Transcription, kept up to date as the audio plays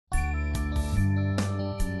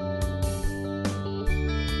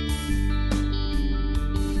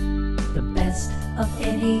of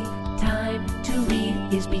any time to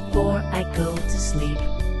read is before I go to sleep.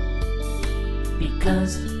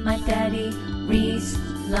 Because my daddy reads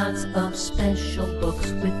lots of special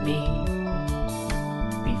books with me.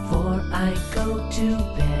 Before I go to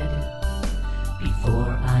bed,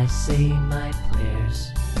 before I say my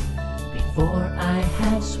prayers, before I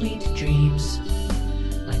have sweet dreams,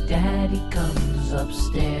 my daddy comes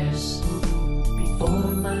upstairs.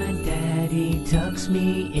 Before my daddy tucks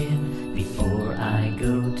me in, before I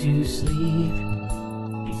go to sleep,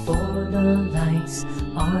 before the lights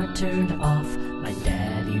are turned off, my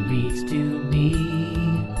daddy reads to me.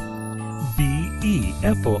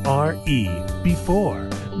 B-E-F-O-R-E, before.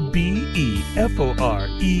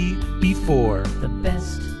 B-E-F-O-R-E, before. The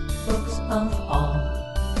best books of all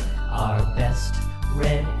are best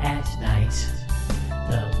read at night.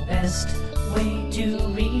 The best way to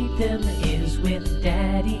read them is with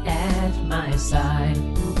Daddy at my side.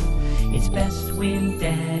 It's best when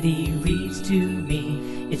Daddy reads to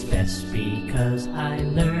me. It's best because I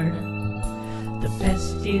learn. The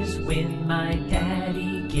best is when my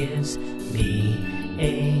Daddy gives me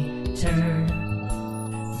a turn.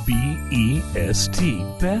 B-E-S-T,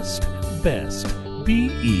 best, best.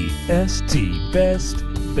 B-E-S-T, best,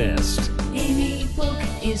 best. Any book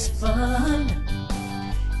is fun.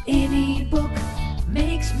 Any book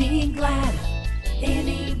makes me glad.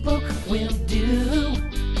 Any book will do,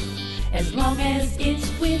 as long as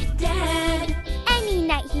it's with Dad. Any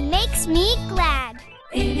night he makes me glad.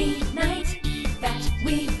 Any night that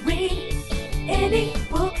we read any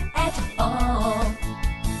book at all.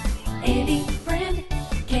 Any friend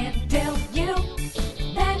can tell you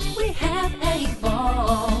that we have a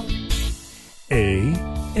ball.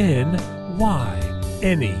 A-N-Y,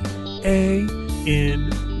 any.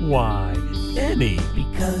 A-N-Y, any.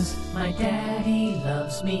 Because my daddy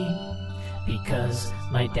loves me. Because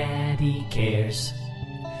my daddy cares.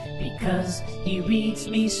 Because he reads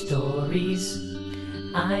me stories,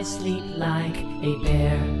 I sleep like a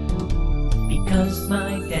bear. Because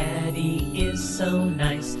my daddy is so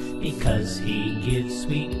nice. Because he gives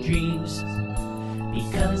sweet dreams.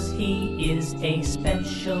 Because he is a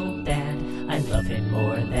special dad, I love him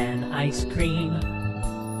more than ice cream.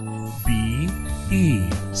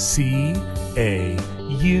 B-E-C-A-U-S-E,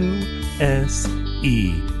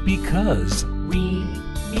 because. Read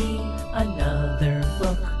me another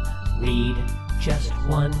book. Read just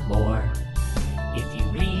one more. If you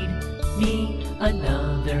read me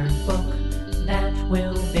another book, that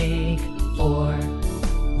will make 4.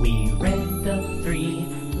 We read the 3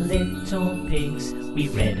 Little Pigs. We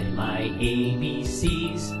read my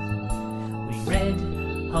ABCs. We read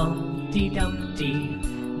Humpty Dumpty.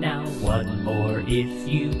 Now one more if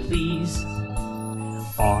you please.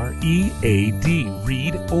 R-E-A-D,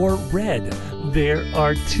 read or read. There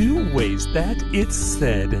are 2 ways that it's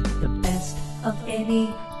said. The best of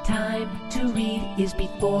any time to read is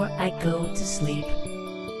before I go to sleep.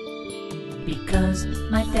 Because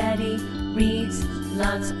my daddy reads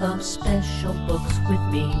lots of special books with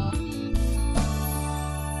me.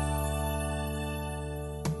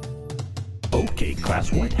 Okay,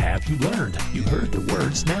 class, what have you learned? You heard the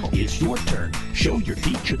words, now it's your turn. Show your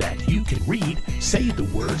teacher that you can read. Say the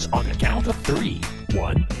words on a count of 3.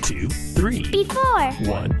 1, 2, 3. Before.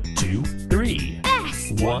 1, 2, 3.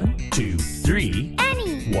 Best. 1, 2, 3.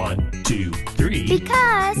 Any. 1, 2, 3.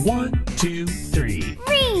 Because. 1, 2, 3.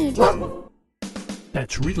 Read.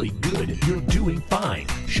 That's really good. You're doing fine.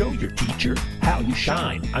 Show your teacher how you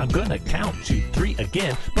shine. I'm gonna count to 3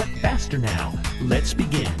 again, but faster now. Let's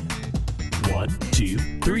begin. 1, 2,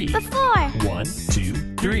 3. Before. 1, 2,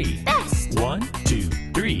 3. Best. 1, 2,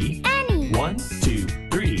 3. Any. 1, 2,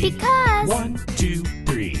 3. Because. 1, 2,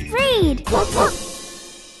 3. Read.